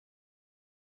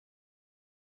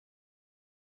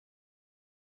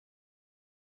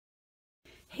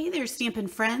Hey there, Stampin'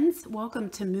 friends. Welcome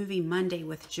to Movie Monday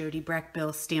with Jody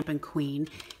Breckbill, Stampin' Queen.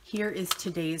 Here is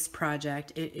today's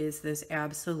project. It is this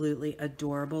absolutely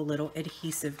adorable little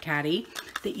adhesive caddy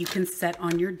that you can set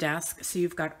on your desk so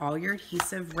you've got all your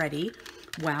adhesive ready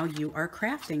while you are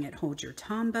crafting. It holds your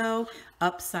Tombow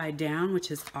upside down,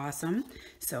 which is awesome.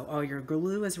 So all your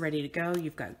glue is ready to go.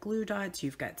 You've got glue dots,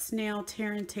 you've got snail,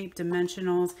 tear and tape,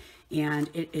 dimensionals, and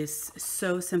it is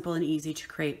so simple and easy to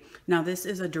create. Now this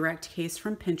is a direct case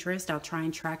from Pinterest. I'll try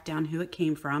and track down who it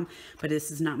came from, but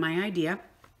this is not my idea.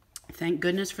 Thank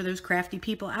goodness for those crafty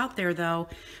people out there though.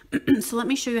 So let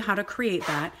me show you how to create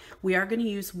that. We are going to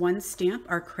use one stamp,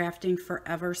 our Crafting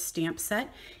Forever stamp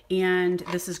set. And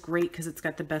this is great because it's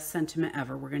got the best sentiment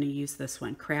ever. We're going to use this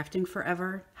one, Crafting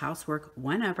Forever, housework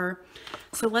whenever.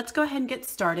 So let's go ahead and get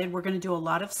started. We're going to do a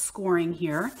lot of scoring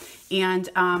here. And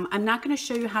I'm not going to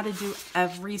show you how to do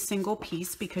every single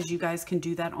piece because you guys can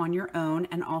do that on your own.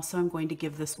 And also I'm going to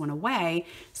give this one away.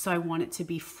 So I want it to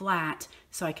be flat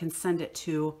so I can send it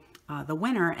to the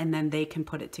winner and then they can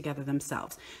put it together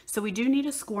themselves. So we do need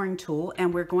a scoring tool,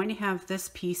 and we're going to have this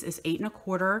piece is 8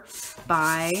 1/4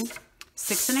 by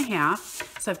 6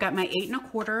 1/2. So I've got my 8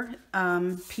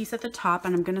 1/4 piece at the top,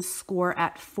 and I'm going to score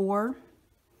at 4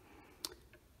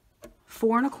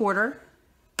 1/4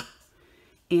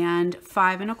 and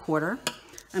 5 1/4.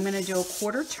 I'm going to do a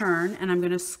quarter turn, and I'm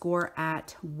going to score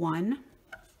at 1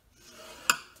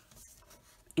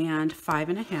 and 5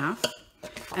 1/2.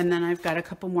 And then I've got a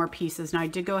couple more pieces. Now I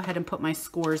did go ahead and put my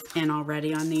scores in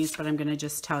already on these, but I'm going to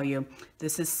just tell you,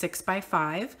 this is 6 by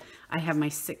 5. I have my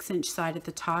 6-inch side at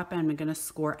the top, and I'm going to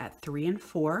score at 3 and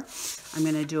 4. I'm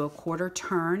going to do a quarter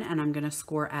turn, and I'm going to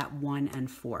score at 1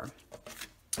 and 4.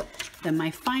 Then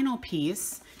my final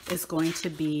piece is going to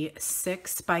be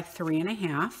 6 by 3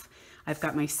 1/2. I've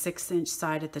got my 6-inch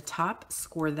side at the top,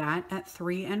 score that at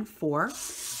 3 and 4,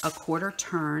 a quarter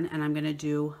turn, and I'm going to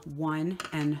do 1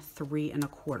 and 3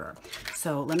 1/4.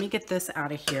 So let me get this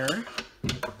out of here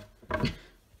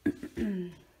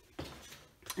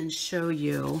and show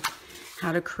you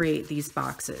how to create these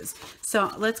boxes.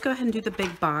 So let's go ahead and do the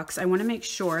big box. I want to make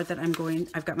sure that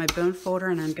I've got my bone folder,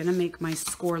 and I'm going to make my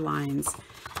score lines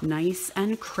nice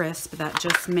and crisp. That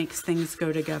just makes things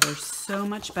go together so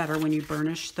much better when you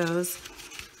burnish those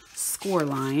score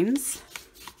lines.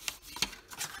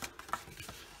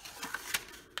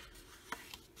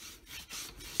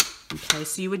 Okay,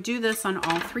 so you would do this on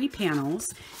all 3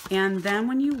 panels, and then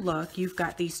when you look, you've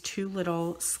got these 2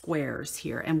 little squares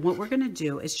here, and what we're going to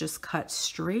do is just cut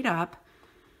straight up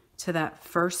to that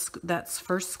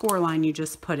first score line you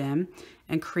just put in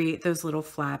and create those little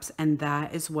flaps, and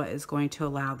that is what is going to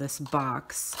allow this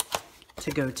box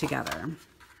to go together.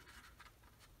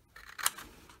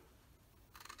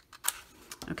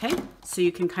 Okay, so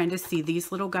you can kind of see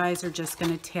these little guys are just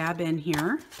going to tab in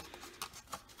here.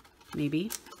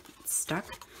 Maybe it's stuck.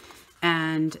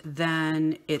 And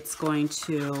then it's going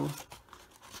to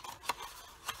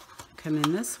come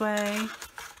in this way.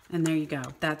 And there you go.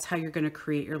 That's how you're going to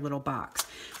create your little box.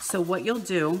 So what you'll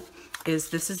do is,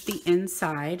 this is the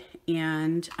inside,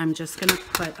 and I'm just going to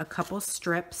put a couple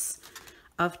strips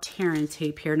of tear and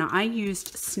tape here. Now I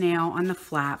used snail on the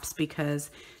flaps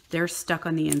because they're stuck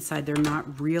on the inside. They're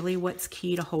not really what's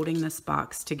key to holding this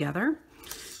box together.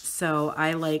 So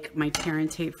I like my tear and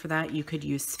tape for that. You could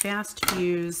use fast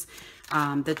fuse.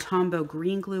 The Tombow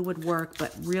green glue would work,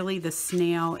 but really the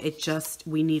snail,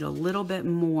 we need a little bit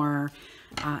more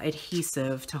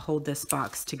adhesive to hold this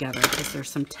box together because there's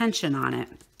some tension on it,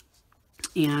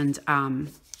 and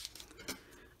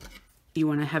you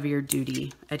want a heavier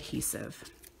duty adhesive.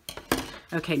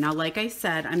 Okay, now like I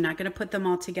said, I'm not going to put them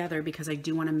all together because I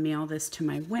do want to mail this to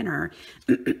my winner.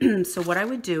 So what I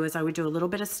would do is I would do a little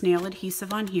bit of snail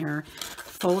adhesive on here,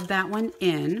 fold that one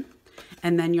in,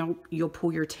 and then you'll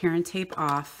pull your tear and tape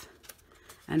off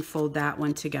and fold that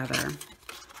one together.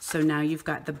 So now you've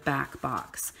got the back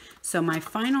box. So my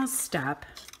final step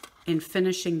in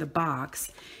finishing the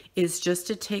box is just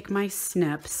to take my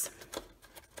snips,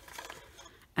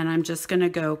 and I'm just going to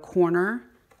go corner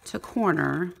to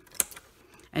corner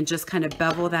and just kind of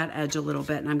bevel that edge a little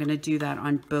bit, and I'm going to do that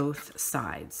on both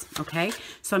sides. Okay,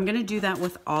 so I'm going to do that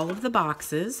with all of the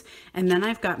boxes, and then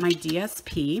I've got my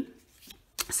DSP.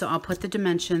 So I'll put the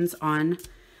dimensions on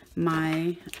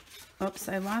my, oops,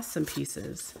 I lost some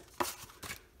pieces.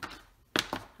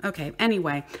 Okay,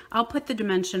 anyway, I'll put the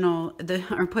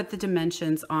put the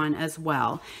dimensions on as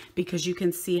well, because you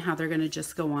can see how they're going to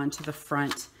just go on to the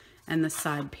front and the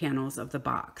side panels of the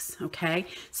box. Okay,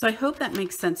 so I hope that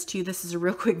makes sense to you. This is a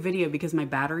real quick video because my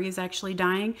battery is actually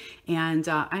dying, and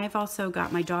I have also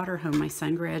got my daughter home. My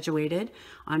son graduated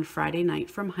on Friday night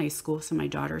from high school, so my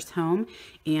daughter's home,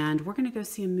 and we're going to go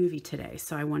see a movie today.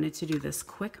 So I wanted to do this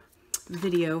quick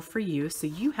video for you so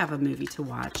you have a movie to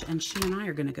watch, and she and I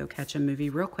are going to go catch a movie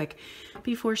real quick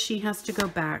before she has to go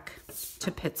back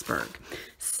to Pittsburgh.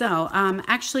 So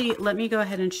actually, let me go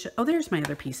ahead and show, oh, there's my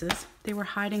other pieces. They were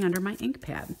hiding under my ink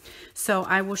pad. So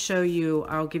I will show you,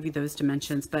 I'll give you those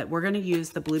dimensions, but we're going to use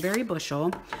the blueberry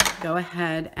bushel. Go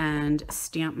ahead and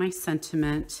stamp my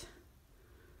sentiment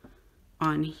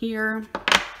on here,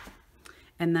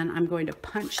 and then I'm going to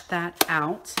punch that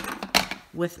out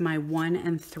with my 1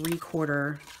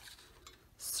 3/4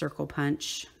 circle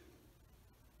punch.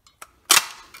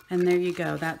 And there you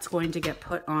go. That's going to get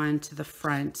put on to the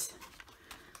front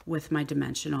with my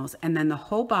dimensionals. And then the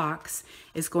whole box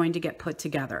is going to get put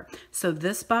together. So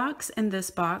this box and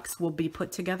this box will be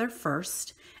put together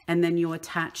first, and then you'll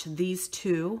attach these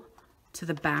two to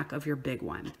the back of your big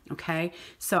one. Okay,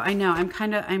 so I know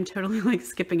I'm totally like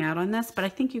skipping out on this, but I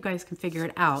think you guys can figure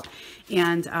it out.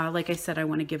 And like I said, I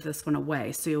want to give this one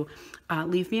away. So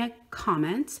leave me a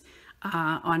comment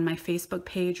on my Facebook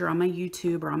page or on my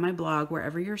YouTube or on my blog,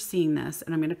 wherever you're seeing this,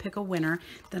 and I'm going to pick a winner.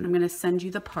 Then I'm going to send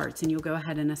you the parts, and you'll go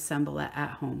ahead and assemble it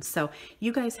at home. So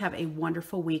you guys have a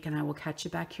wonderful week, and I will catch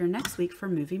you back here next week for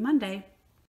Movie Monday.